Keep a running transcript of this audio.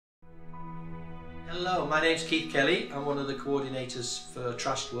Hello, my name's Keith Kelly. I'm one of the coordinators for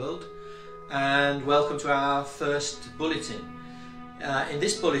Trust World, and welcome to our first bulletin. In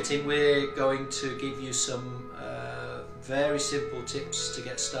this bulletin we're going to give you some very simple tips to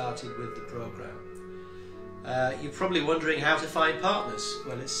get started with the program. You're probably wondering how to find partners.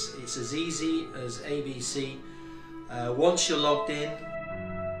 Well, it's as easy as ABC. Once you're logged in,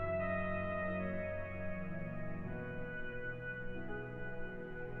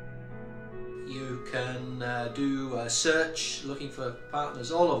 you can do a search looking for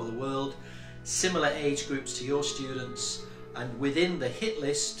partners all over the world, similar age groups to your students, and within the hit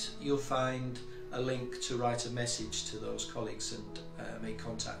list you'll find a link to write a message to those colleagues and make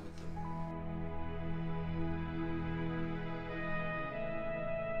contact with them.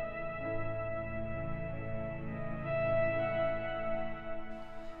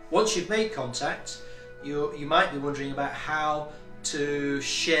 Once you've made contact, you might be wondering about how to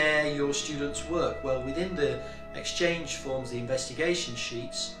share your students' work. Well, within the exchange forms, the investigation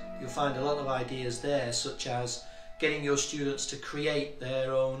sheets, you'll find a lot of ideas there, such as getting your students to create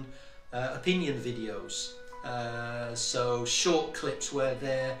their own opinion videos. So short clips where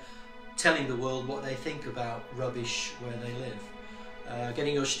they're telling the world what they think about rubbish where they live.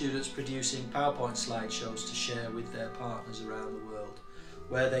 Getting your students producing PowerPoint slideshows to share with their partners around the world,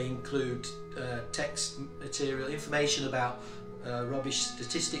 where they include text material, information about rubbish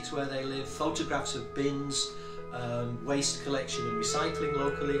statistics where they live, photographs of bins, waste collection and recycling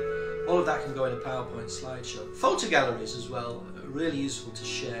locally. All of that can go in a PowerPoint slideshow. Photo galleries as well are really useful to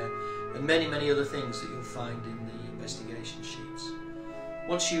share, and many other things that you'll find in the investigation sheets.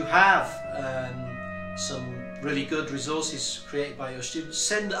 Once you have some really good resources created by your students,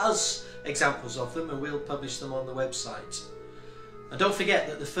 send us examples of them and we'll publish them on the website. And don't forget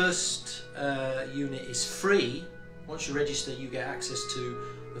that the first unit is free. Once you register, you get access to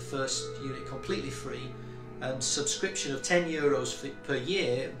the first unit completely free, and subscription of €10 per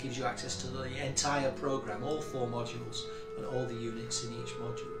year gives you access to the entire program, all 4 modules and all the units in each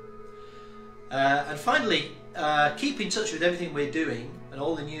module. And finally, keep in touch with everything we're doing and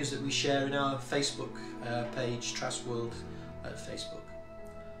all the news that we share in our Facebook page, Trust World at Facebook.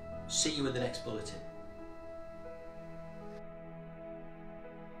 See you in the next bulletin.